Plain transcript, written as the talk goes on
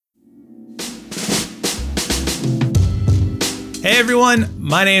Hey everyone,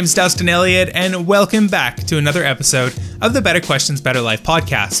 my name's Dustin Elliott, and welcome back to another episode of the Better Questions, Better Life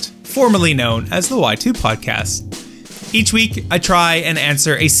podcast, formerly known as the Y2 podcast. Each week, I try and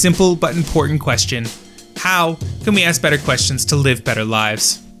answer a simple but important question: how can we ask better questions to live better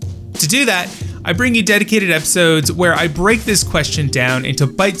lives? To do that, I bring you dedicated episodes where I break this question down into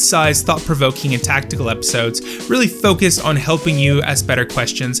bite-sized, thought-provoking, and tactical episodes, really focused on helping you ask better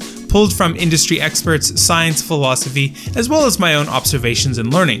questions, pulled from industry experts, science, philosophy, as well as my own observations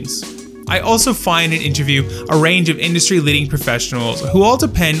and learnings. I also find and interview a range of industry-leading professionals who all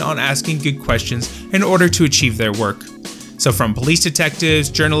depend on asking good questions in order to achieve their work. So from police detectives,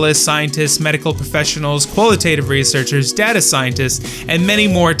 journalists, scientists, medical professionals, qualitative researchers, data scientists, and many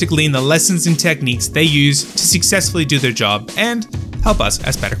more to glean the lessons and techniques they use to successfully do their job and help us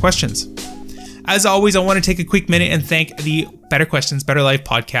ask better questions. As always, I want to take a quick minute and thank the Better Questions, Better Life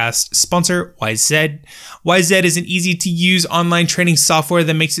podcast sponsor, YZ. YZ is an easy-to-use online training software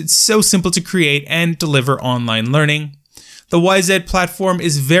that makes it so simple to create and deliver online learning. The YZ platform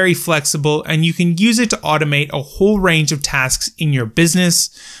is very flexible, and you can use it to automate a whole range of tasks in your business,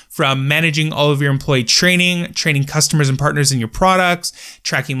 from managing all of your employee training, training customers and partners in your products,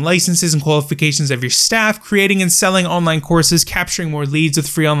 tracking licenses and qualifications of your staff, creating and selling online courses, capturing more leads with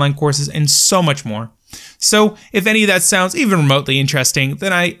free online courses, and so much more. So if any of that sounds even remotely interesting,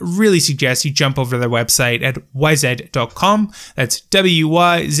 then I really suggest you jump over to their website at yz.com, that's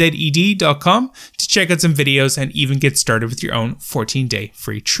wyzed.com, to check out some videos and even get started with your own 14-day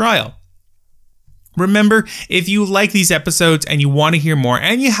free trial. Remember, if you like these episodes and you want to hear more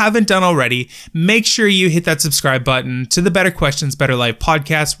and you haven't done already, make sure you hit that subscribe button to the Better Questions, Better Life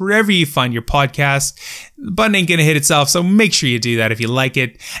podcast, wherever you find your podcast. The button ain't going to hit itself, so make sure you do that if you like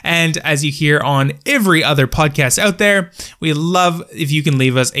it. And as you hear on every other podcast out there, we love if you can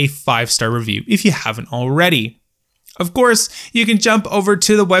leave us a 5-star review if you haven't already. Of course, you can jump over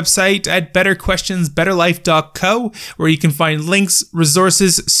to the website at betterquestionsbetterlife.co, where you can find links,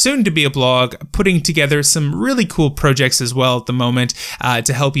 resources, soon to be a blog, putting together some really cool projects as well at the moment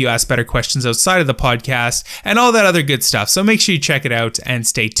to help you ask better questions outside of the podcast and all that other good stuff. So make sure you check it out and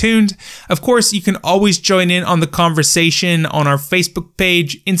stay tuned. Of course, you can always join in on the conversation on our Facebook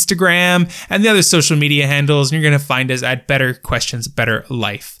page, Instagram, and the other social media handles, and you're going to find us at Better Questions, Better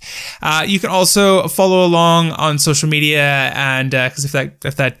Life. You can also follow along on social media, and because if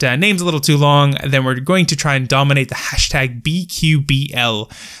that name's a little too long, then we're going to try and dominate the hashtag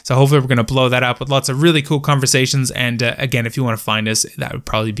BQBL. So hopefully we're going to blow that up with lots of really cool conversations. And again, if you want to find us, that would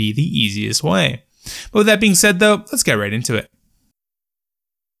probably be the easiest way. But with that being said, though, let's get right into it.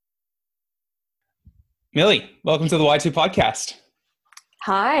 Millie, welcome to the Y2 podcast.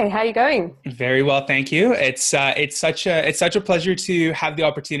 Hi, how are you going? Very well, thank you. It's such a pleasure to have the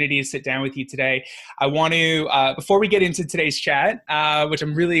opportunity to sit down with you today. I want to before we get into today's chat, which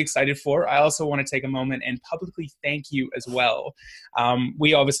I'm really excited for, I also want to take a moment and publicly thank you as well.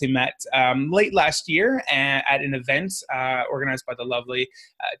 We obviously met late last year at an event organized by the lovely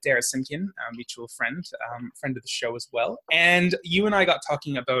Dara Simkin, a mutual friend of the show as well. And you and I got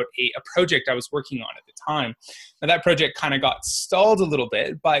talking about a project I was working on at the time. Now that project kind of got stalled a little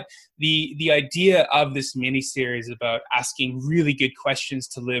bit, but the idea of this mini-series about asking really good questions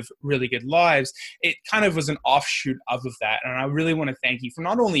to live really good lives, it kind of was an offshoot of that. And I really want to thank you for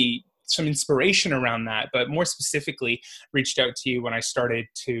not only some inspiration around that, but more specifically reached out to you when I started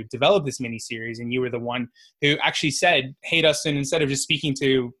to develop this mini-series, and you were the one who actually said, hey Dustin, instead of just speaking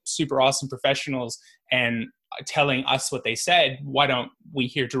to super awesome professionals and telling us what they said, why don't we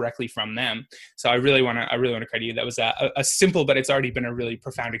hear directly from them? So I really want to credit you. That was a simple, but it's already been a really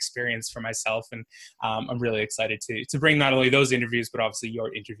profound experience for myself, and I'm really excited to bring not only those interviews, but obviously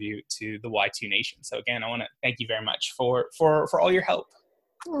your interview to the Y2 Nation. So again, I want to thank you very much for all your help.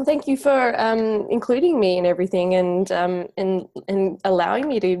 Well, thank you for including me in everything and allowing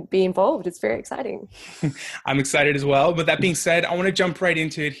me to be involved. It's very exciting. I'm excited as well. But that being said, I want to jump right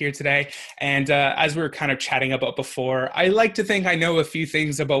into it here today. And as we were kind of chatting about before, I like to think I know a few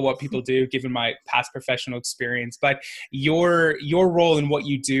things about what people do, given my past professional experience. But your role in what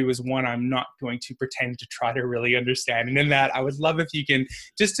you do is one I'm not going to pretend to try to really understand. And in that, I would love if you can,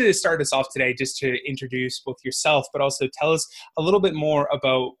 just to start us off today, just to introduce both yourself, but also tell us a little bit more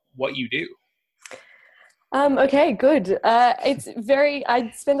about what you do. Okay, good. I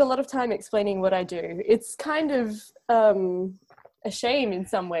spend a lot of time explaining what I do. It's kind of a shame in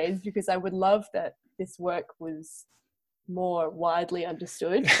some ways, because I would love that this work was more widely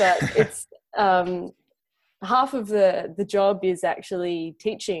understood, but it's half of the job is actually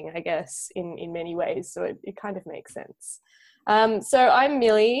teaching, I guess, in many ways. So it kind of makes sense. So I'm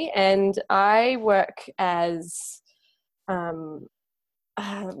Millie, and I work as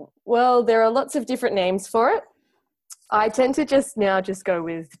Well, there are lots of different names for it. I tend to just go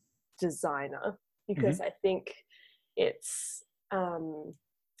with designer because I think it's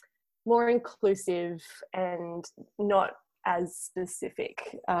more inclusive and not as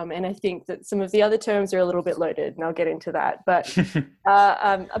specific. And I think that some of the other terms are a little bit loaded, and I'll get into that. But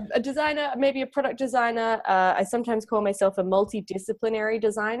a designer, maybe a product designer, I sometimes call myself a multidisciplinary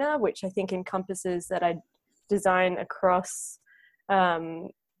designer, which I think encompasses that I design across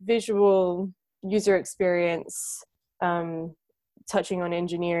visual, user experience, touching on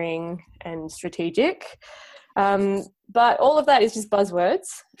engineering and strategic. But all of that is just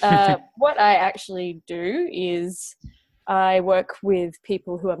buzzwords. What I actually do is I work with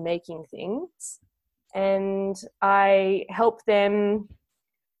people who are making things, and I help them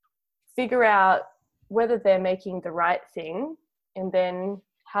figure out whether they're making the right thing and then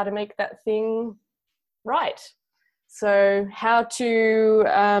how to make that thing right. So how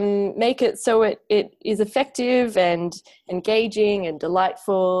to make it so it is effective and engaging and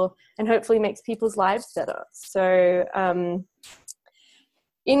delightful, and hopefully makes people's lives better. So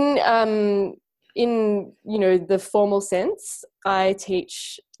in the formal sense, I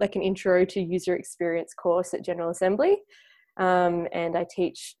teach like an intro to user experience course at General Assembly, and I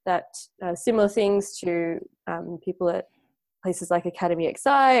teach that similar things to people at places like Academy XI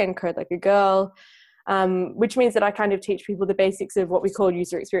and Code Like a Girl. Which means that I kind of teach people the basics of what we call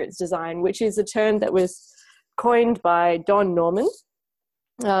user experience design, which is a term that was coined by Don Norman,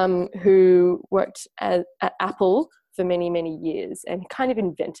 who worked at Apple for many, many years and kind of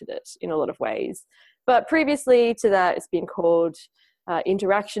invented it in a lot of ways. But previously to that, it's been called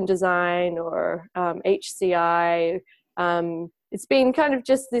interaction design or HCI. It's been kind of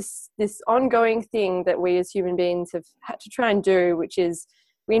just this ongoing thing that we as human beings have had to try and do, which is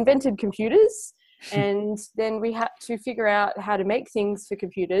we invented computers. And then we had to figure out how to make things for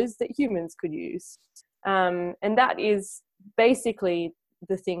computers that humans could use. And that is basically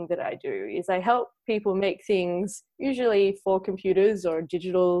the thing that I do, is I help people make things usually for computers or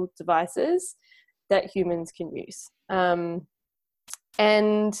digital devices that humans can use.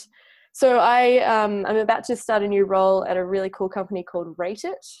 And so I'm about to start a new role at a really cool company called Rate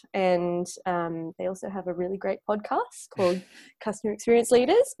It. And they also have a really great podcast called Customer Experience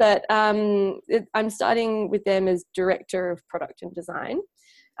Leaders. But I'm starting with them as Director of Product and Design,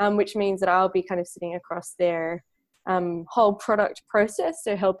 which means that I'll be kind of sitting across their whole product process.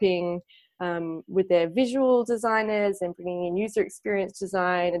 So helping with their visual designers and bringing in user experience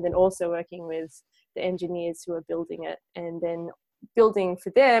design, and then also working with the engineers who are building it, and then building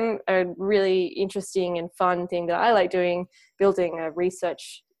for them a really interesting and fun thing that I like doing, building a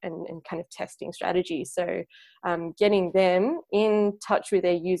research and kind of testing strategy. So getting them in touch with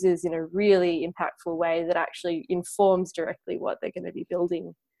their users in a really impactful way that actually informs directly what they're going to be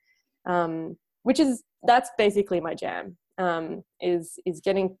building, that's basically my jam, is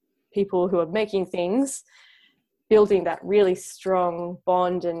getting people who are making things, building that really strong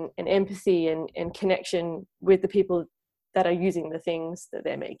bond and empathy and connection with the people that are using the things that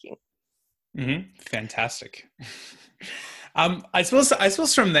they're making. Fantastic. I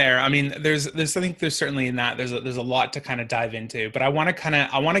suppose from there, I mean, there's certainly in that there's a lot to kind of dive into, but I want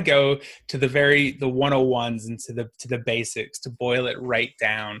to go to the 101s and to the basics, to boil it right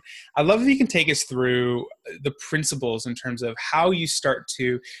down. I'd love if you can take us through the principles in terms of how you start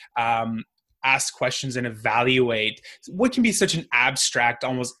to ask questions and evaluate what can be such an abstract,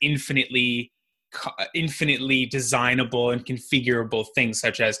 almost infinitely designable and configurable things,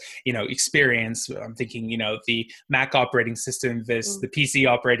 such as experience. I'm thinking the Mac operating system versus the PC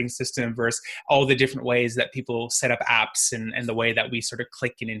operating system versus all the different ways that people set up apps and the way that we sort of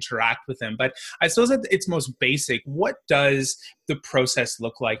click and interact with them. But I suppose at its most basic, what does the process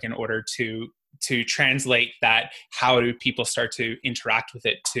look like in order to translate that? How do people start to interact with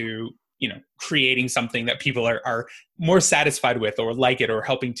it to creating something that people are more satisfied with or like it, or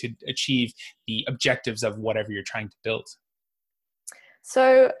helping to achieve the objectives of whatever you're trying to build?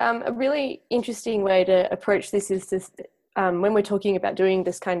 So a really interesting way to approach this is when we're talking about doing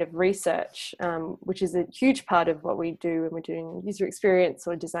this kind of research, which is a huge part of what we do when we're doing user experience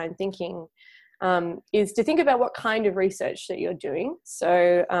or design thinking, is to think about what kind of research that you're doing.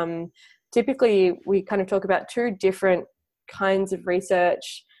 So typically we kind of talk about two different kinds of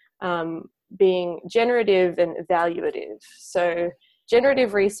research, being generative and evaluative. So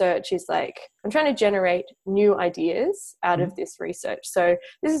generative research is like, I'm trying to generate new ideas out of this research. So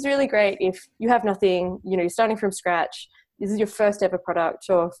this is really great if you have nothing, you're starting from scratch. This is your first ever product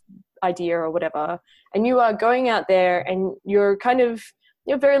or idea or whatever. And you are going out there and you're kind of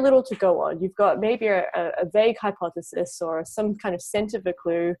very little to go on. You've got maybe a vague hypothesis or some kind of scent of a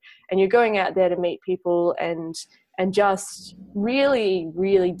clue, and you're going out there to meet people and just really,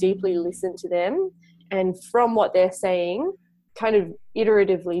 really deeply listen to them. And from what they're saying, kind of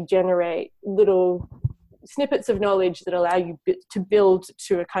iteratively generate little snippets of knowledge that allow you to build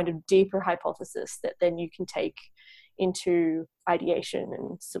to a kind of deeper hypothesis that then you can take into ideation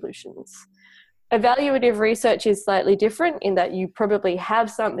and solutions. Evaluative research is slightly different in that you probably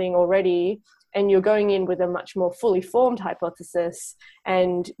have something already and you're going in with a much more fully formed hypothesis,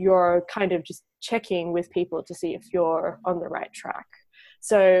 and you're kind of just checking with people to see if you're on the right track.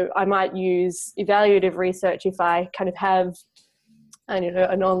 So I might use evaluative research if I kind of have, I don't know,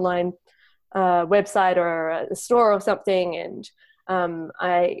 an online website or a store or something, and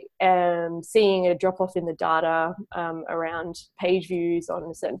I am seeing a drop off in the data around page views on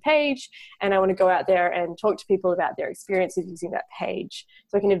a certain page, and I want to go out there and talk to people about their experiences using that page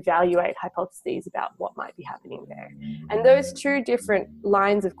so I can evaluate hypotheses about what might be happening there. And those two different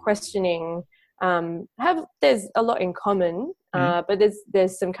lines of questioning there's a lot in common, but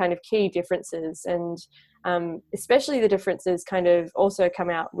there's some kind of key differences, and especially the differences kind of also come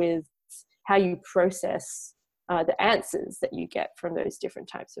out with how you process the answers that you get from those different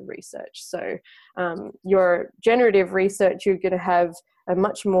types of research. So your generative research, you're going to have a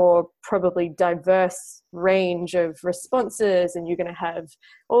much more probably diverse range of responses, and you're going to have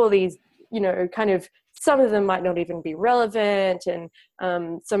all these, kind of, some of them might not even be relevant, and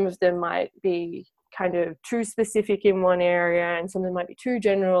some of them might be kind of too specific in one area, and some of them might be too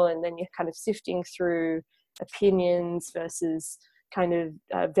general, and then you're kind of sifting through opinions versus kind of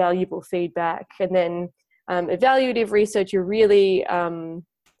valuable feedback. And then evaluative research, you're really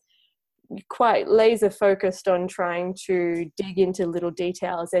quite laser focused on trying to dig into little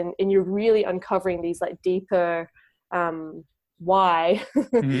details, and you're really uncovering these like deeper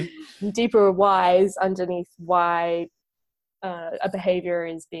deeper whys underneath why a behavior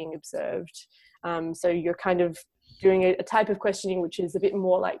is being observed. So you're kind of doing a type of questioning which is a bit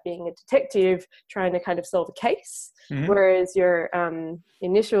more like being a detective trying to kind of solve a case, whereas your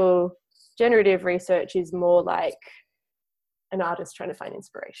initial generative research is more like an artist trying to find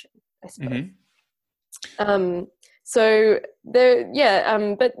inspiration, I suppose. But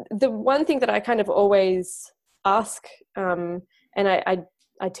the one thing that I kind of always ask, and I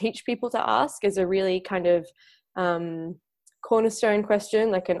teach people to ask as a really kind of cornerstone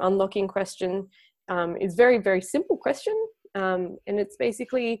question, like an unlocking question, is very, very simple question. And it's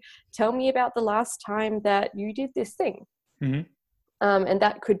basically, tell me about the last time that you did this thing. And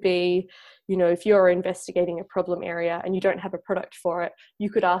that could be, if you're investigating a problem area and you don't have a product for it, you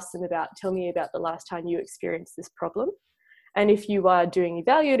could ask them tell me about the last time you experienced this problem. And if you are doing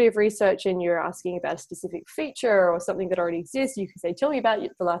evaluative research and you're asking about a specific feature or something that already exists, you can say, tell me about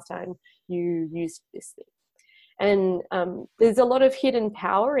the last time you used this thing. And there's a lot of hidden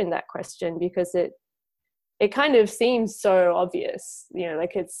power in that question, because it kind of seems so obvious,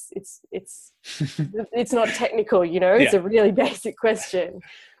 like it's not technical, it's a really basic question.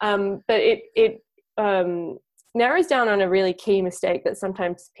 But it narrows down on a really key mistake that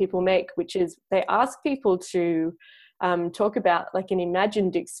sometimes people make, which is they ask people to talk about like an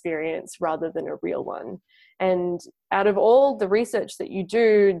imagined experience rather than a real one. And out of all the research that you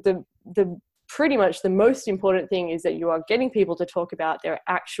do, the pretty much the most important thing is that you are getting people to talk about their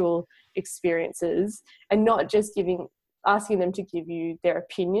actual experiences and not just asking them to give you their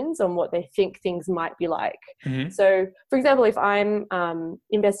opinions on what they think things might be like. So, for example, if I'm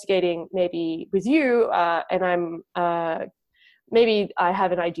investigating maybe with you and I'm maybe I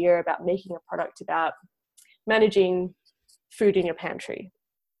have an idea about making a product about managing food in your pantry,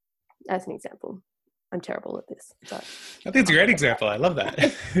 as an example. I'm terrible at this. But I think it's a great example. I love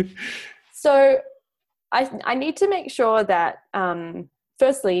that. So I need to make sure that,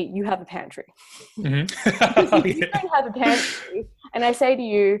 firstly, you have a pantry. If you don't have a pantry, and I say to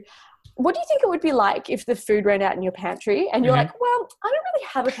you, what do you think it would be like if the food ran out in your pantry? And you're like, well, I don't really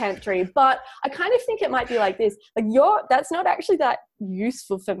have a pantry, but I kind of think it might be like this. Like that's not actually that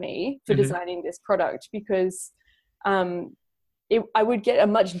useful for me for designing this product, because I would get a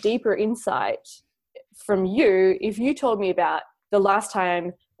much deeper insight from you if you told me about the last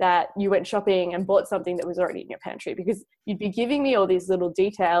time that you went shopping and bought something that was already in your pantry, because you'd be giving me all these little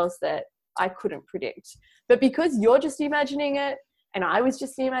details that I couldn't predict. But because you're just imagining it and I was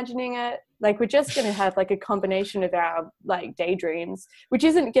just imagining it, like we're just going to have like a combination of our like daydreams, which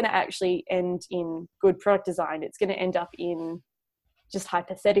isn't going to actually end in good product design. It's going to end up in just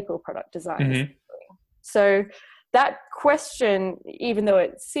hypothetical product design. So that question, even though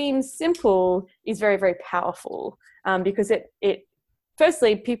it seems simple, is very, very powerful, because it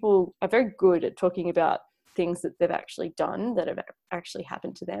firstly, people are very good at talking about things that they've actually done, that have actually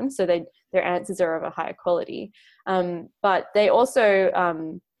happened to them. So their answers are of a higher quality. But they also,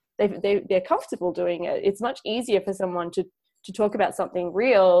 they're comfortable doing it. It's much easier for someone to talk about something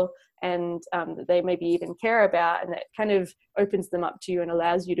real and that they maybe even care about, and that kind of opens them up to you and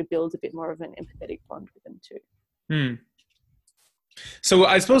allows you to build a bit more of an empathetic bond with them too. So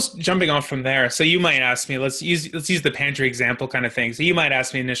I suppose jumping off from there, so you might ask me, let's use the pantry example kind of thing. So you might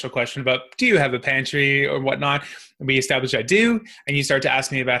ask me an initial question about, do you have a pantry or whatnot? And we establish I do. And you start to ask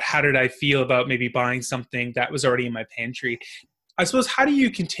me about how did I feel about maybe buying something that was already in my pantry. I suppose, how do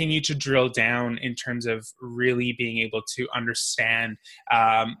you continue to drill down in terms of really being able to understand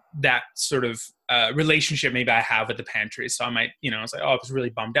that sort of relationship maybe I have with the pantry? So I might, I was like, I was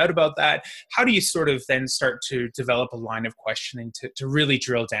really bummed out about that. How do you sort of then start to develop a line of questioning to really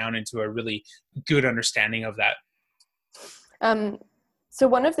drill down into a really good understanding of that? So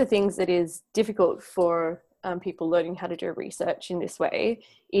one of the things that is difficult for people learning how to do research in this way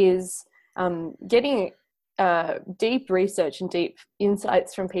is getting deep research and deep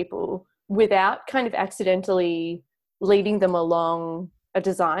insights from people without kind of accidentally leading them along a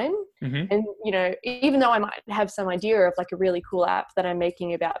design. And, even though I might have some idea of like a really cool app that I'm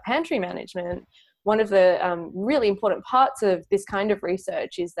making about pantry management, one of the really important parts of this kind of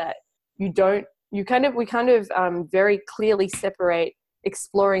research is that we kind of very clearly separate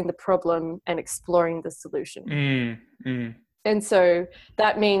exploring the problem and exploring the solution. And so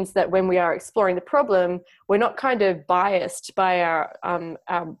that means that when we are exploring the problem, we're not kind of biased by our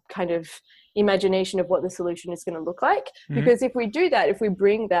kind of imagination of what the solution is going to look like. Because if we do that, if we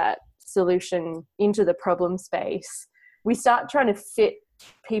bring that solution into the problem space, we start trying to fit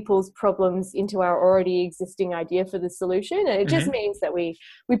people's problems into our already existing idea for the solution, and it just means that we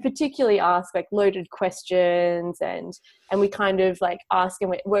particularly ask like loaded questions, and we kind of like ask,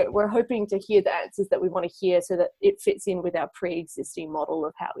 and we're hoping to hear the answers that we want to hear so that it fits in with our pre-existing model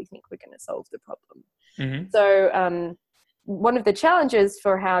of how we think we're going to solve the problem. So one of the challenges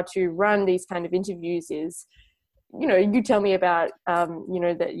for how to run these kind of interviews is, you tell me about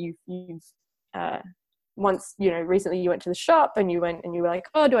that you've once, recently you went to the shop and you were like,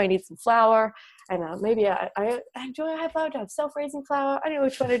 oh, do I need some flour? And maybe do I have flour? Do I have self-raising flour? I don't know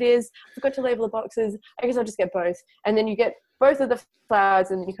which one it is. I forgot to label the boxes. I guess I'll just get both. And then you get both of the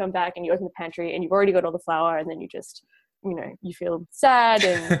flours, and then you come back and you open the pantry and you've already got all the flour, and then you just, you feel sad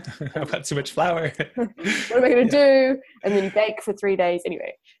and I've got too much flour. What am I going to do? And then you bake for 3 days.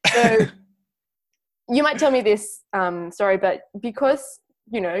 Anyway, so you might tell me this story, but because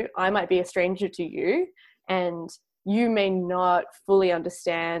I might be a stranger to you, and you may not fully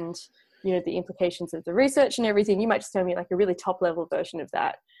understand, the implications of the research and everything. You might just tell me like a really top level version of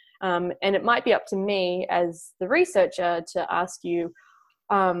that. And it might be up to me as the researcher to ask you,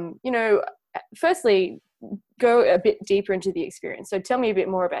 firstly, go a bit deeper into the experience. So tell me a bit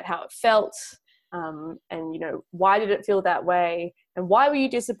more about how it felt, and, why did it feel that way? And why were you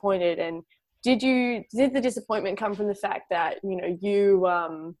disappointed? And did the disappointment come from the fact that,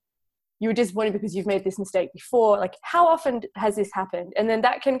 you were disappointed because you've made this mistake before? Like, how often has this happened? And then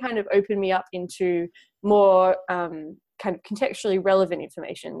that can kind of open me up into more kind of contextually relevant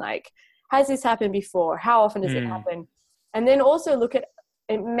information. Like, has this happened before? How often does it happen? And then also look at,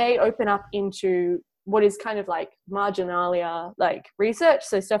 it may open up into what is kind of like marginalia, like research.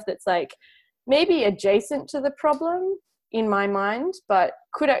 So stuff that's like maybe adjacent to the problem in my mind, but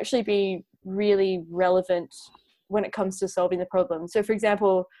could actually be really relevant when it comes to solving the problem. So for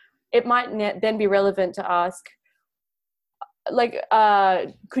example, it might then be relevant to ask, like,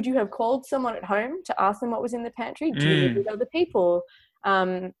 could you have called someone at home to ask them what was in the pantry? Do you live with other people?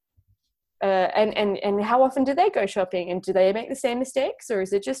 And how often do they go shopping? And do they make the same mistakes, or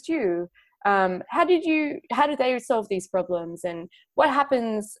is it just you? How did they solve these problems? And what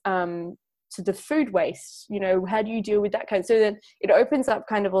happens to the food waste? How do you deal with that kind? So then it opens up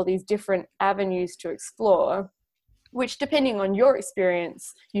kind of all these different avenues to explore, which depending on your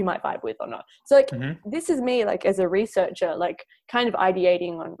experience, you might vibe with or not. So like, this is me, like as a researcher, like kind of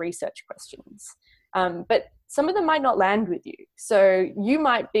ideating on research questions. But some of them might not land with you. So you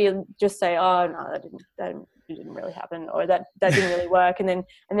might be just say, oh no, that didn't really happen, or that didn't really work. And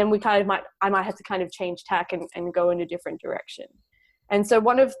then we kind of I might have to kind of change tack and go in a different direction. And so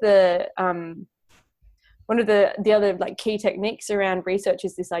one of the other like key techniques around research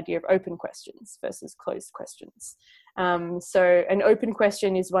is this idea of open questions versus closed questions. So an open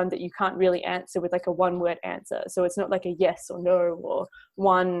question is one that you can't really answer with like a one-word answer. So it's not like a yes or no or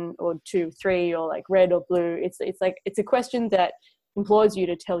 1 or 2, 3 or like red or blue. It's a question that implores you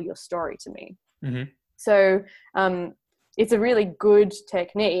to tell your story to me. So it's a really good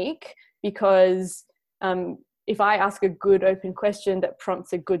technique because if I ask a good open question that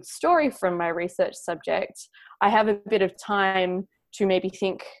prompts a good story from my research subject, I have a bit of time to maybe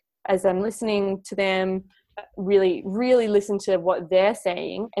think as I'm listening to them, really, really listen to what they're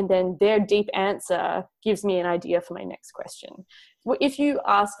saying, and then their deep answer gives me an idea for my next question. If you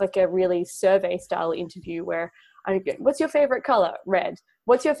ask like a really survey style interview where I go, what's your favorite color? Red.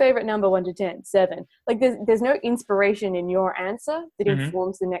 What's your favorite number 1 to 10? 7. Like there's no inspiration in your answer that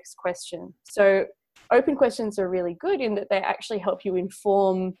informs the next question. So open questions are really good in that they actually help you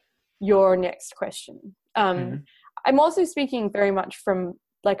inform your next question. I'm also speaking very much from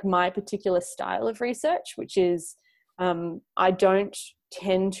like my particular style of research, which is I don't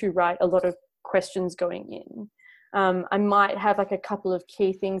tend to write a lot of questions going in. I might have like a couple of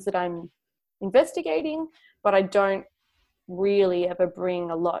key things that I'm investigating, but I don't really ever bring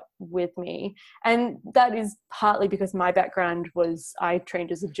a lot with me. And that is partly because my background was I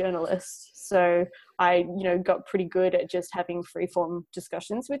trained as a journalist. So I, got pretty good at just having free-form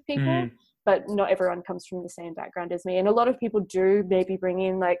discussions with people. But not everyone comes from the same background as me. And a lot of people do maybe bring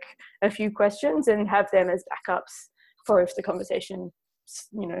in like a few questions and have them as backups for if the conversation,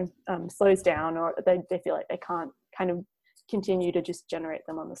 slows down or they feel like they can't kind of continue to just generate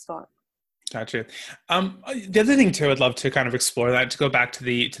them on the spot. Gotcha. The other thing too, I'd love to kind of explore that, to go back to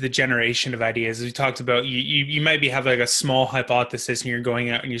the generation of ideas. As we talked about, you might have like a small hypothesis and you're going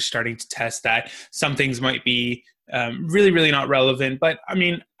out and you're starting to test that. Some things might be really, really not relevant. But I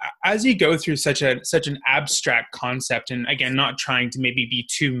mean, as you go through such an abstract concept, and again, not trying to maybe be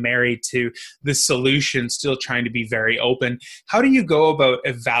too married to the solution, still trying to be very open, how do you go about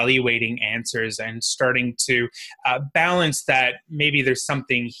evaluating answers and starting to balance that maybe there's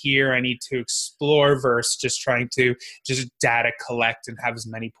something here I need to explore versus just trying to just data collect and have as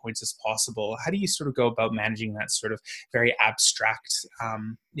many points as possible? How do you sort of go about managing that sort of very abstract,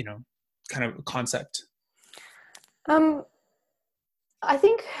 kind of concept? I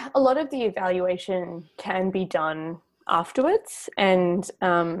think a lot of the evaluation can be done afterwards, and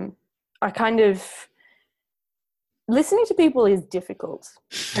I kind of listening to people is difficult,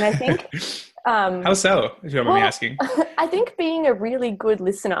 and I think how so, if you don't mind me asking? I think being a really good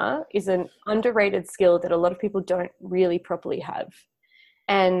listener is an underrated skill that a lot of people don't really properly have,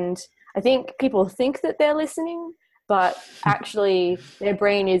 and I think people think that they're listening, but actually their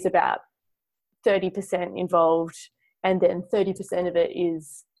brain is about 30% involved, and then 30% of it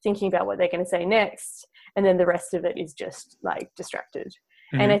is thinking about what they're going to say next, and then the rest of it is just like distracted.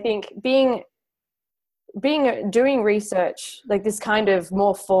 And I think doing research, like this kind of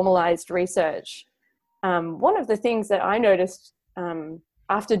more formalized research, one of the things that I noticed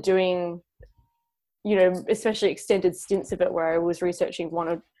after doing, especially extended stints of it where I was researching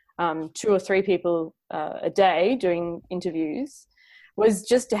 2 or 3 people a day doing interviews, was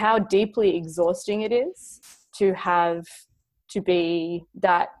just how deeply exhausting it is to have to be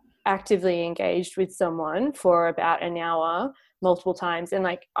that actively engaged with someone for about an hour multiple times. And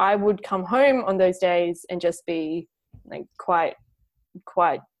like I would come home on those days and just be like quite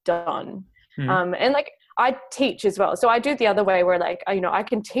done. And like I teach as well, so I do the other way where like I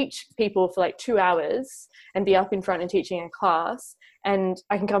can teach people for like 2 hours and be up in front and teaching a class, and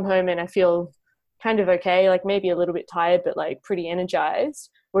I can come home and I feel kind of okay, like maybe a little bit tired, but like pretty energized.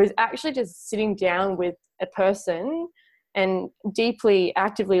 Whereas actually just sitting down with a person and deeply,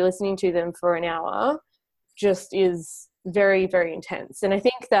 actively listening to them for an hour just is very, very intense. And I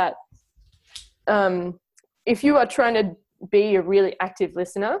think that if you are trying to be a really active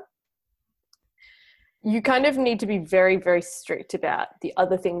listener, you kind of need to be very, very strict about the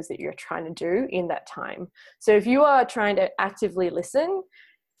other things that you're trying to do in that time. So if you are trying to actively listen,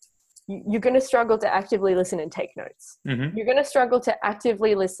 you're going to struggle to actively listen and take notes. You're going to struggle to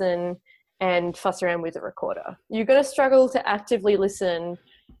actively listen and fuss around with a recorder. You're going to struggle to actively listen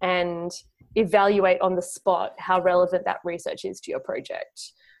and evaluate on the spot how relevant that research is to your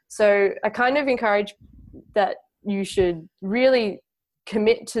project. So I kind of encourage that you should really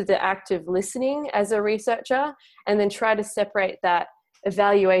commit to the act of listening as a researcher, and then try to separate that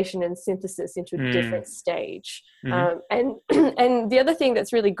evaluation and synthesis into a different stage. And the other thing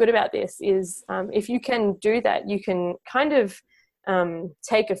that's really good about this is if you can do that, you can kind of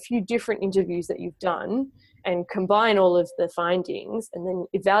take a few different interviews that you've done and combine all of the findings and then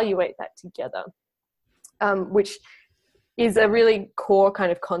evaluate that together, which is a really core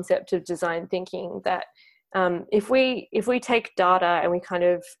kind of concept of design thinking, that if we take data and we kind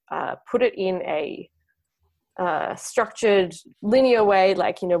of put it in a structured linear way,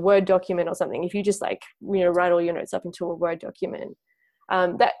 like Word document or something, if you just write all your notes up into a Word document,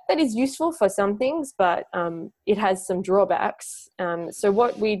 that is useful for some things, but it has some drawbacks. So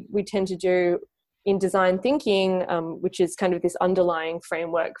what we tend to do in design thinking, which is kind of this underlying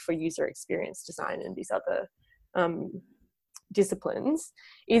framework for user experience design and these other disciplines,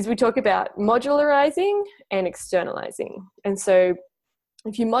 is we talk about modularizing and externalizing. And so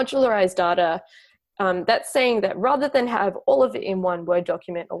if you modularize data, that's saying that rather than have all of it in one Word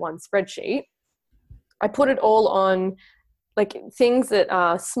document or one spreadsheet, I put it all on like things that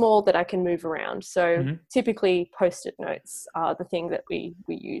are small that I can move around. So typically Post-it notes are the thing that we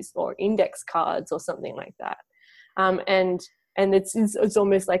use, or index cards or something like that. And it's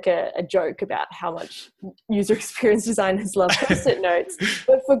almost like a joke about how much user experience designers love Post-it notes,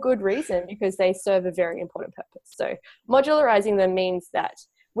 but for good reason, because they serve a very important purpose. So modularizing them means that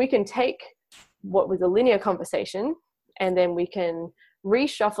we can take what was a linear conversation and then we can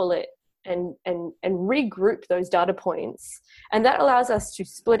reshuffle it and regroup those data points. And that allows us to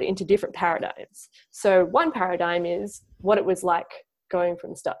split it into different paradigms. So one paradigm is what it was like going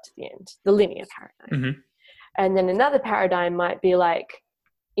from the start to the end, the linear paradigm. And then another paradigm might be like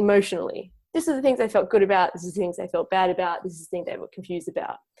emotionally. This is the things I felt good about. This is the things I felt bad about. This is the things I were confused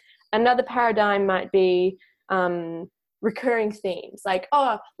about. Another paradigm might be recurring themes, like,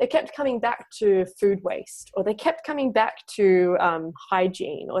 oh, they kept coming back to food waste, or they kept coming back to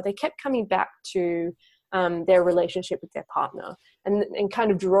hygiene, or they kept coming back to their relationship with their partner, and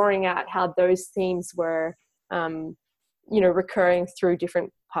kind of drawing out how those themes were, recurring through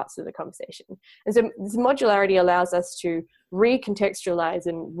different parts of the conversation. And so this modularity allows us to recontextualize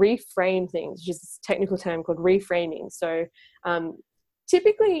and reframe things, which is this technical term called reframing. So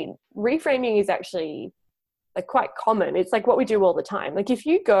typically reframing is actually like quite common. It's like what we do all the time. Like if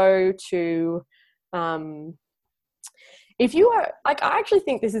you go to, if you are like, I actually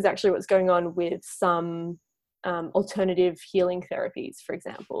think this is actually what's going on with some alternative healing therapies, for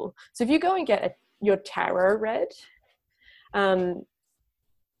example. So if you go and get your tarot read,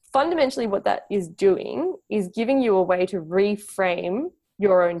 fundamentally what that is doing is giving you a way to reframe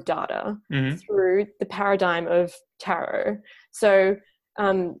your own data through the paradigm of tarot. So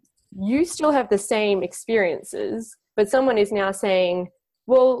you still have the same experiences, but someone is now saying,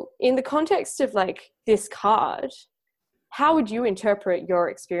 well, in the context of like this card, how would you interpret your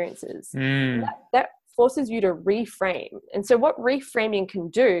experiences? That forces you to reframe. And so what reframing can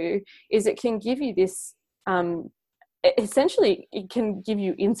do is it can give you this, essentially it can give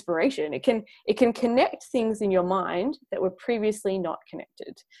you inspiration. It can connect things in your mind that were previously not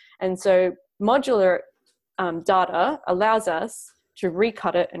connected. And so modular data allows us to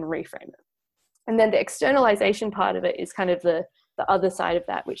recut it and reframe it. And then the externalization part of it is kind of the other side of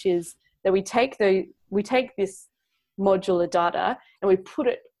that, which is that we take this modular data and we put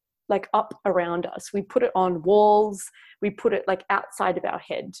it like up around us. We put it on walls. We put it like outside of our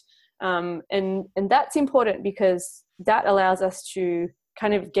head. And that's important because that allows us to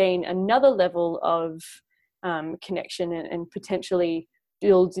kind of gain another level of connection and potentially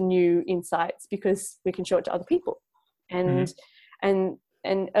build new insights because we can show it to other people. And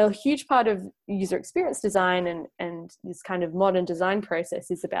a huge part of user experience design and this kind of modern design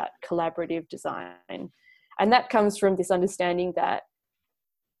process is about collaborative design. And that comes from this understanding that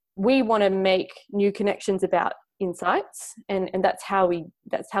we want to make new connections about insights, and that's how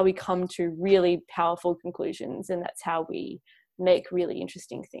we come to really powerful conclusions, and that's how we make really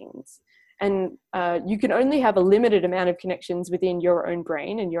interesting things. And you can only have a limited amount of connections within your own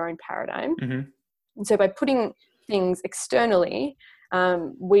brain and your own paradigm. And so by putting things externally,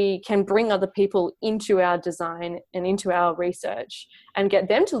 we can bring other people into our design and into our research and get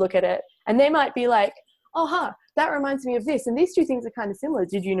them to look at it, and they might be like, oh, that reminds me of this, and these two things are kind of similar.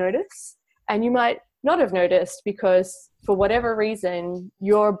 Did you notice? And you might not have noticed because for whatever reason,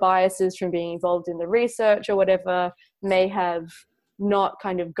 your biases from being involved in the research or whatever may have not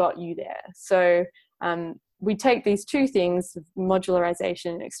kind of got you there. So we take these two things,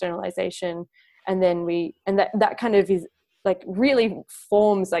 modularization and externalization, and then that kind of is like really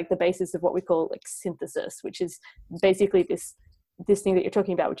forms like the basis of what we call like synthesis, which is basically this thing that you're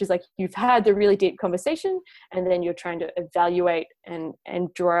talking about, which is like you've had the really deep conversation and then you're trying to evaluate and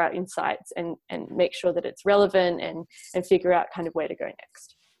draw out insights and make sure that it's relevant and figure out kind of where to go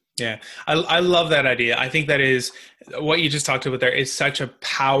next. Yeah, I love that idea. I think that is what you just talked about there is such a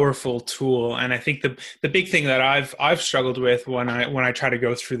powerful tool. And I think the big thing that I've struggled with when I try to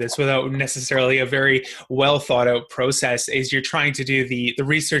go through this without necessarily a very well thought out process is you're trying to do the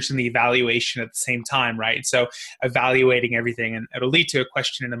research and the evaluation at the same time, right? So evaluating everything, and it'll lead to a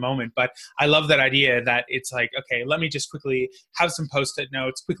question in a moment. But I love that idea that it's like, okay, let me just quickly have some Post-it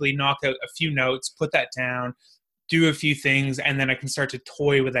notes, quickly knock out a few notes, put that down, do a few things, and then I can start to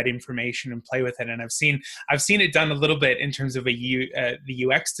toy with that information and play with it. And I've seen it done a little bit in terms of the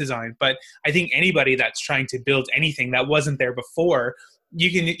UX design, but I think anybody that's trying to build anything that wasn't there before, you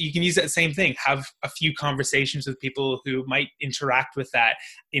can use that same thing. Have a few conversations with people who might interact with that,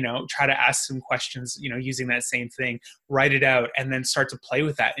 try to ask some questions, using that same thing, write it out, and then start to play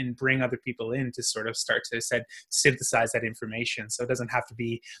with that and bring other people in to sort of start to synthesize that information. So it doesn't have to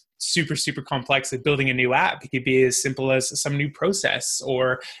be super, super complex at building a new app. It could be as simple as some new process,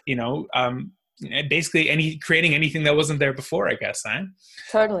 or, basically creating anything that wasn't there before, I guess.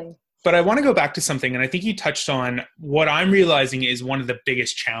 Totally. But I want to go back to something, and I think you touched on what I'm realizing is one of the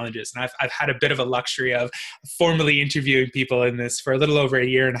biggest challenges. And I've had a bit of a luxury of formally interviewing people in this for a little over a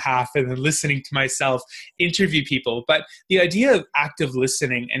year and a half, and then listening to myself interview people. But the idea of active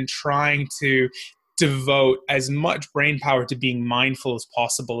listening and trying to devote as much brain power to being mindful as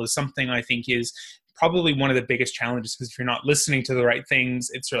possible is something I think is probably one of the biggest challenges, because if you're not listening to the right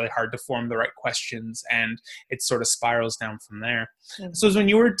things, it's really hard to form the right questions, and it sort of spirals down from there. Mm-hmm. So when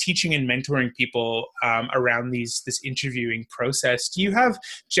you were teaching and mentoring people around this interviewing process, do you have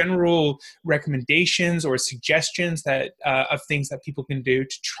general recommendations or suggestions that of things that people can do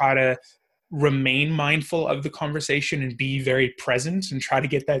to try to remain mindful of the conversation and be very present and try to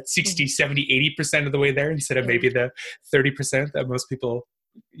get that 60, 70, 80% of the way there, instead of maybe the 30% that most people,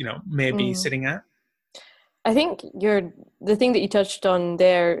 may be sitting at? I think the thing that you touched on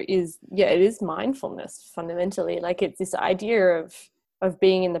there is, it is mindfulness fundamentally. Like, it's this idea of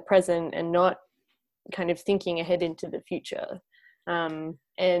being in the present and not kind of thinking ahead into the future.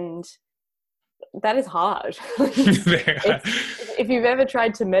 And that is hard. If you've ever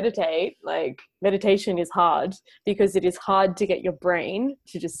tried to meditate, like, meditation is hard, because it is hard to get your brain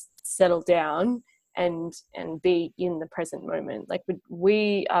to just settle down and be in the present moment. Like,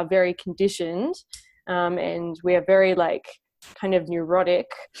 we are very conditioned, and we are very kind of neurotic,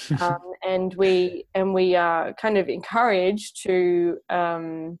 and we are kind of encouraged to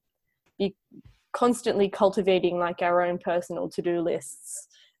be constantly cultivating our own personal to-do lists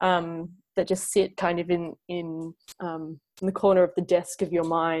that just sit kind of in the corner of the desk of your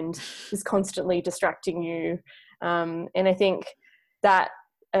mind, is constantly distracting you. And I think that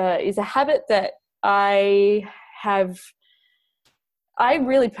is a habit that I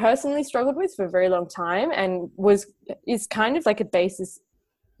really personally struggled with for a very long time, and is kind of like a basis,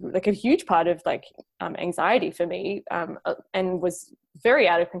 like a huge part of anxiety for me, and was very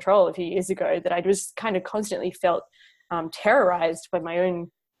out of control a few years ago, that I just kind of constantly felt terrorized by my own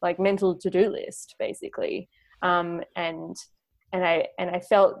mental to-do list, basically. And I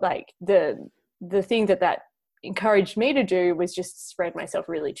felt like the thing that encouraged me to do was just spread myself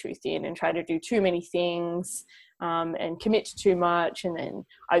really too thin and try to do too many things, and commit to too much. And then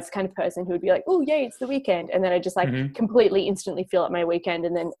I was the kind of person who would be like, oh yay, it's the weekend, and then I just completely instantly fill up my weekend,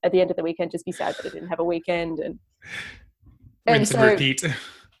 and then at the end of the weekend just be sad that I didn't have a weekend. And rinse and repeat.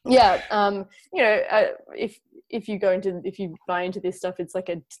 Yeah. If you buy into this stuff, it's like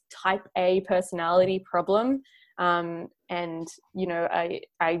a type A personality problem. And I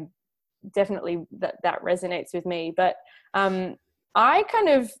definitely that resonates with me. But I kind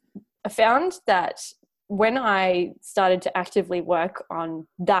of found that when I started to actively work on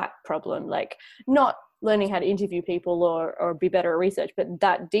that problem, not learning how to interview people or be better at research, but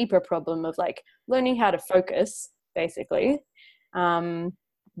that deeper problem of learning how to focus, basically, in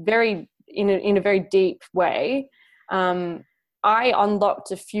a very deep way, I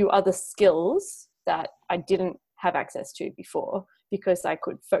unlocked a few other skills that I didn't have access to before, because I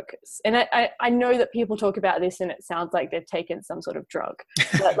could focus. And I know that people talk about this and it sounds like they've taken some sort of drug,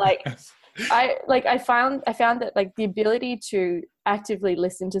 but I found that the ability to actively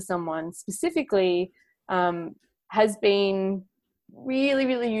listen to someone specifically has been really,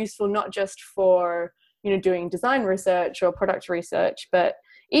 really useful, not just for doing design research or product research, but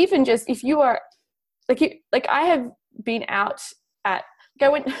even just if you are I have been out at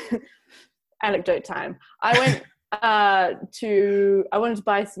anecdote time. I went I wanted to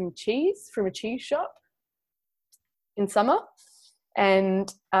buy some cheese from a cheese shop in summer, and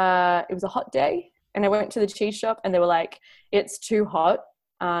it was a hot day, and I went to the cheese shop and they were like, it's too hot,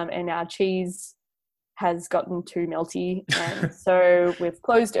 and our cheese has gotten too melty, and so we've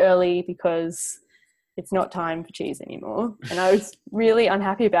closed early because it's not time for cheese anymore. And I was really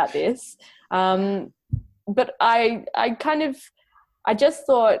unhappy about this. But I just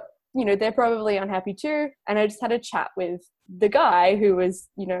thought, they're probably unhappy too. And I just had a chat with the guy who was,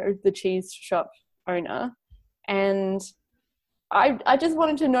 the cheese shop owner. And I just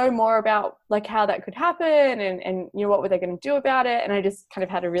wanted to know more about how that could happen and what were they going to do about it. And I just kind of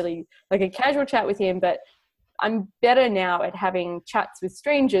had a really a casual chat with him, but I'm better now at having chats with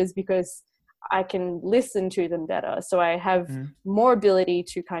strangers because I can listen to them better. So I have more ability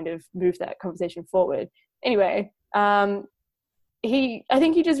to kind of move that conversation forward. Anyway, I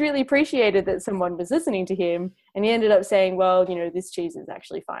think he just really appreciated that someone was listening to him, and he ended up saying, well, you know, this cheese is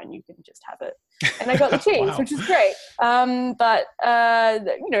actually fine. You can just have it. And I got the cheese, Wow. which is great. But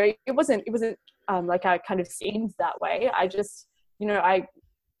you know, it wasn't like I kind of seemed that way. I just, you know,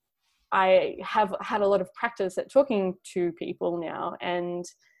 I have had a lot of practice at talking to people now, and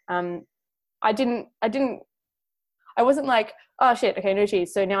I wasn't like, oh shit, okay, no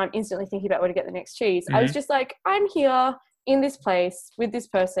cheese. So now I'm instantly thinking about where to get the next cheese. I was just like, I'm here in this place with this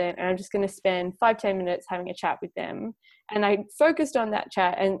person, and I'm just going to spend 5-10 minutes having a chat with them. And I focused on that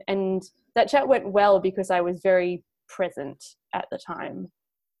chat, and that chat went well because I was very present at the time.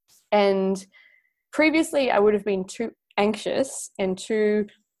 And previously I would have been too anxious and too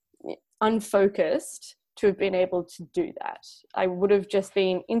unfocused to have been able to do that. I would have just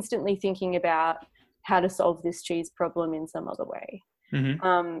been instantly thinking about how to solve this cheese problem in some other way.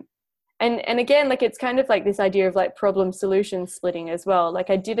 And again, like, it's kind of like this idea of like problem solution splitting as well. Like,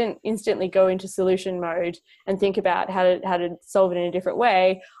 I didn't instantly go into solution mode and think about how to solve it in a different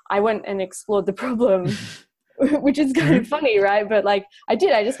way. I went and explored the problem, which is kind of funny, right? But like, I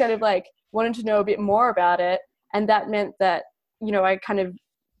just kind of like wanted to know a bit more about it. And that meant that, you know, I kind of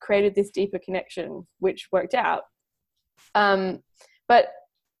created this deeper connection, which worked out. But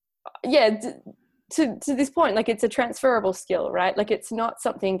yeah, to this point, like, it's a transferable skill, right? Like, it's not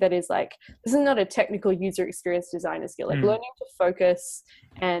something that is like, this is not a technical user experience designer skill. Like, learning to focus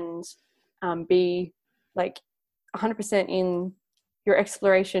and be like 100% in your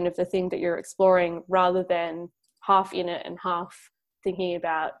exploration of the thing that you're exploring, rather than half in it and half thinking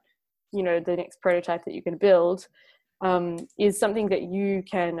about, you know, the next prototype that you're going to build, is something that you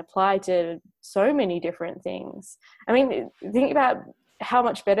can apply to so many different things. I mean, think about how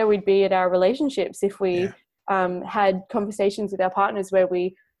much better we'd be at our relationships if we had conversations with our partners where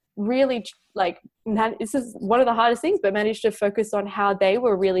we really, like, this is one of the hardest things, but managed to focus on how they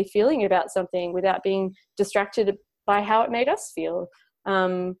were really feeling about something without being distracted by how it made us feel.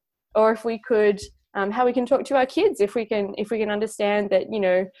 Or if we could, how we can talk to our kids, if we can understand that, you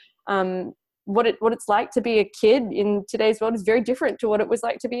know, what it's like to be a kid in today's world is very different to what it was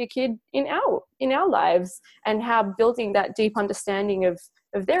like to be a kid in our lives, and how building that deep understanding of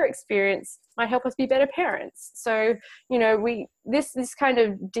their experience might help us be better parents. So, you know, this kind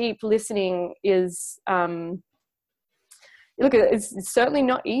of deep listening is, look, it's certainly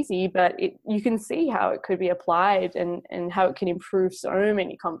not easy, but you can see how it could be applied and how it can improve so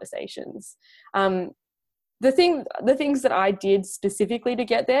many conversations. The things that I did specifically to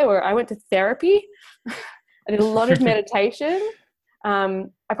get there were, I went to therapy. I did a lot of meditation. I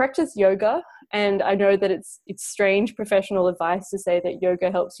practiced yoga, and I know that it's strange professional advice to say that yoga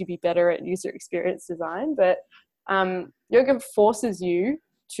helps you be better at user experience design, but yoga forces you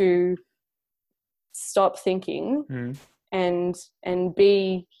to stop thinking and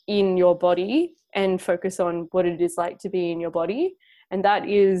be in your body and focus on what it is like to be in your body. And that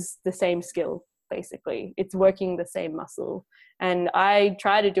is the same skill. Basically, it's working the same muscle, and I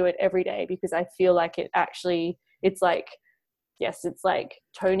try to do it every day because I feel like it's like, yes, it's like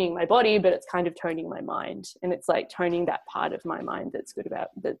toning my body, but it's kind of toning my mind, and it's like toning that part of my mind that's good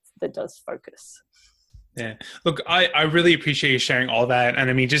about that does focus. Yeah. Look, I really appreciate you sharing all that. And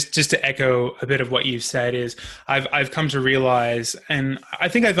I mean, just to echo a bit of what you've said, is I've come to realize, and I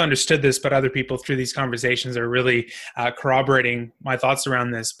think I've understood this, but other people through these conversations are really corroborating my thoughts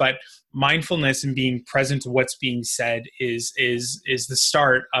around this. But mindfulness and being present to what's being said is the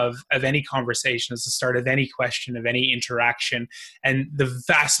start of any conversation, is the start of any question, of any interaction. And the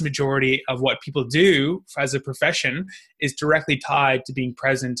vast majority of what people do as a profession is directly tied to being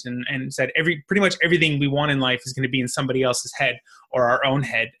present, and said pretty much everything we want in life is going to be in somebody else's head or our own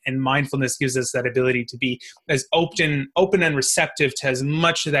head. And mindfulness gives us that ability to be as open and receptive to as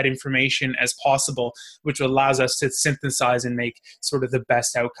much of that information as possible, which allows us to synthesize and make sort of the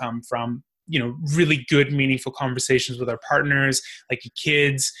best outcome from, you know, really good, meaningful conversations with our partners, like your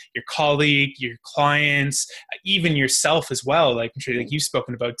kids, your colleague, your clients, even yourself as well. Like I'm sure, like you've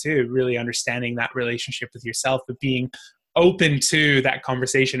spoken about too, really understanding that relationship with yourself, but being open to that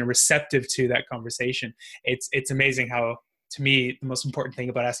conversation and receptive to that conversation. It's amazing how, to me, the most important thing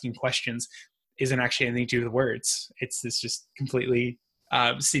about asking questions isn't actually anything to do with words. It's just completely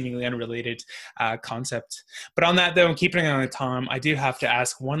seemingly unrelated concept. But on that, though, and keeping on the time, I do have to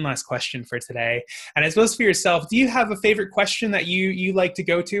ask one last question for today. And I suppose for yourself, do you have a favorite question that you like to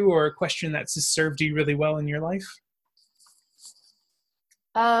go to, or a question that's served you really well in your life?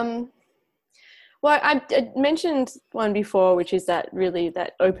 Well, I mentioned one before, which is that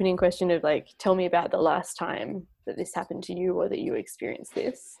opening question of like, tell me about the last time that this happened to you or that you experienced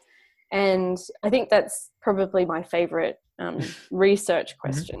this. And I think that's probably my favorite research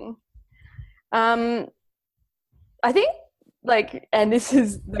question. I think like, and this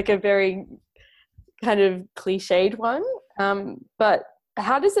is like a very kind of cliched one, but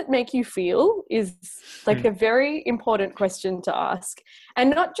how does it make you feel is like a very important question to ask,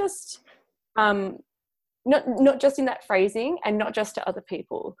 and not just not just in that phrasing and not just to other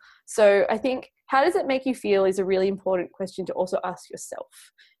people. So I think how does it make you feel is a really important question to also ask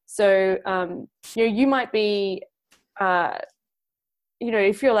yourself. So you might be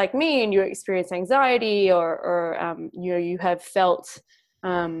if you're like me and you experience anxiety or you have felt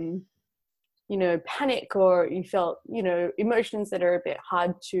panic, or you felt emotions that are a bit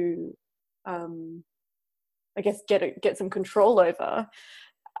hard to I guess get some control over.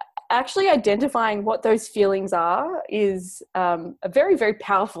 Actually identifying what those feelings are is a very, very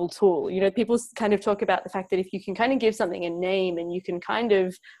powerful tool. People kind of talk about the fact that if you can kind of give something a name and you can kind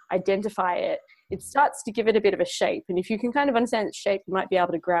of identify it, it starts to give it a bit of a shape. And if you can kind of understand its shape, you might be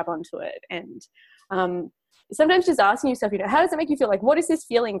able to grab onto it. And sometimes just asking yourself, how does it make you feel? Like, what is this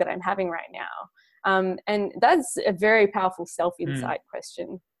feeling that I'm having right now? And that's a very powerful self-insight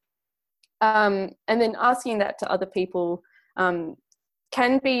question. And then asking that to other people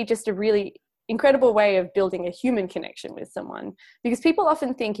can be just a really incredible way of building a human connection with someone, because people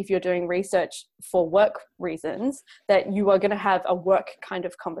often think if you're doing research for work reasons that you are going to have a work kind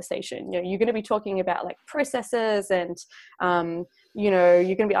of conversation. You're going to be talking about like processes and you're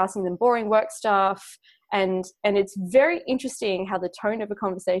going to be asking them boring work stuff, and it's very interesting how the tone of a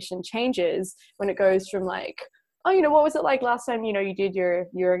conversation changes when it goes from like, oh, what was it like last time you did your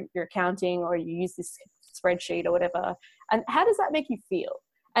accounting, or you used this spreadsheet or whatever, and how does that make you feel?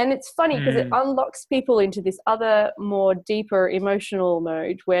 And it's funny because it unlocks people into this other more deeper emotional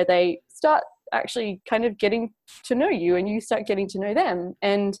mode where they start actually kind of getting to know you and you start getting to know them.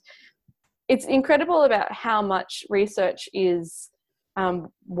 And it's incredible about how much research is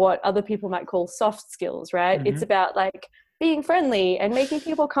what other people might call soft skills, right? It's about like being friendly and making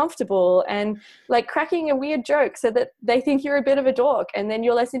people comfortable and like cracking a weird joke so that they think you're a bit of a dork and then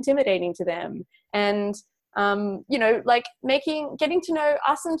you're less intimidating to them. And like getting to know,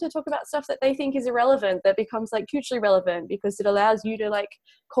 ask them to talk about stuff that they think is irrelevant that becomes like hugely relevant because it allows you to like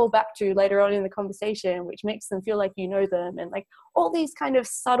call back to later on in the conversation, which makes them feel like you know them. And like all these kind of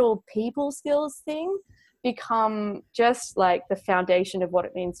subtle people skills things become just like the foundation of what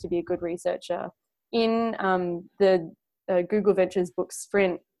it means to be a good researcher. In the Google Ventures book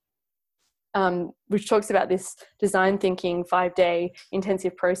Sprint, which talks about this design thinking 5-day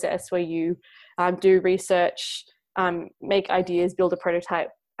intensive process where you do research, make ideas, build a prototype,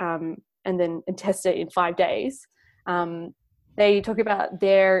 and then test it in 5 days. They talk about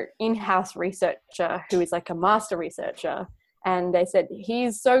their in-house researcher who is like a master researcher, and they said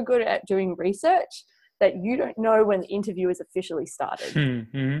he's so good at doing research that you don't know when the interview is officially started.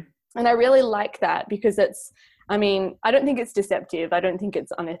 And I really like that because I don't think it's deceptive. I don't think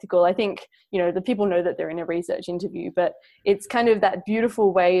it's unethical. I think, the people know that they're in a research interview, but it's kind of that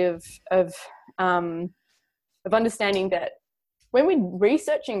beautiful way of understanding that when we're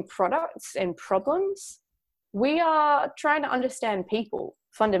researching products and problems, we are trying to understand people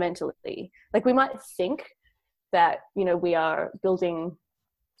fundamentally. Like we might think that, we are building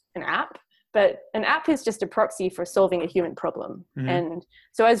an app, but an app is just a proxy for solving a human problem. And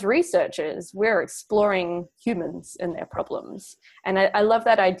so as researchers, we're exploring humans and their problems. And I love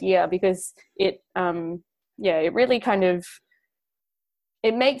that idea because it really kind of,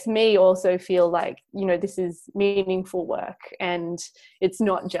 it makes me also feel like, this is meaningful work and it's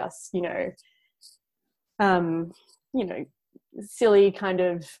not just, silly kind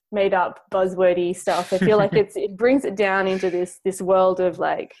of made up buzzwordy stuff. I feel like it brings it down into this world of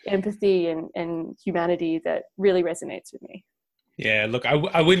like empathy and humanity that really resonates with me. Yeah, look,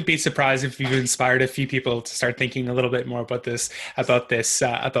 I wouldn't be surprised if you've inspired a few people to start thinking a little bit more about this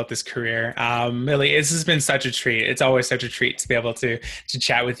career. Millie, this has been such a treat. It's always such a treat to be able to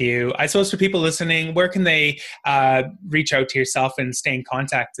chat with you. I suppose for people listening, where can they reach out to yourself and stay in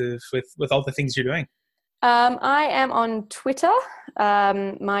contact with all the things you're doing? I am on Twitter.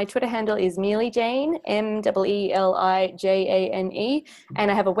 My Twitter handle is MeeliJane, MEelijane, and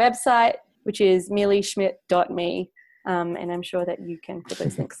I have a website which is meilischmidt.me. And I'm sure that you can put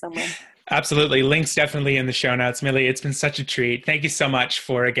those links somewhere. Absolutely. Links definitely in the show notes. Millie, it's been such a treat. Thank you so much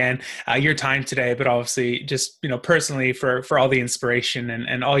for, again, your time today, but obviously just, personally for all the inspiration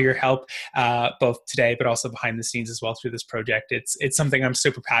and all your help, both today, but also behind the scenes as well through this project. It's something I'm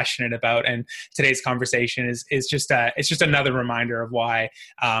super passionate about. And today's conversation is just another reminder of why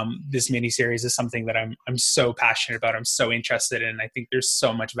this mini series is something that I'm so passionate about. I'm so interested in. I think there's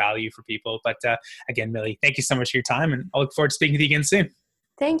so much value for people. But again, Millie, thank you so much for your time, and I'll look forward to speaking with you again soon.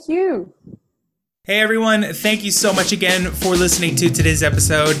 Thank you. Hey everyone, thank you so much again for listening to today's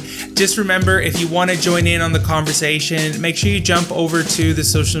episode. Just remember, if you want to join in on the conversation, make sure you jump over to the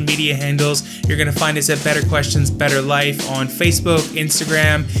social media handles. You're going to find us at Better Questions, Better Life on Facebook,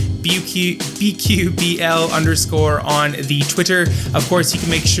 Instagram, BQBL_ on the Twitter. Of course, you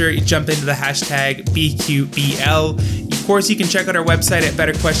can make sure you jump into the hashtag BQBL. Of course, you can check out our website at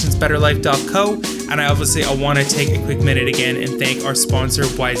betterquestionsbetterlife.co. And I want to take a quick minute again and thank our sponsor,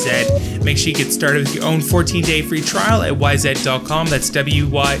 YZ. Make sure you get started with your own 14-day free trial at yzed.com. That's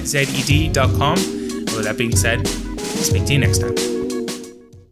WYZED.com. With that being said, I'll speak to you next time.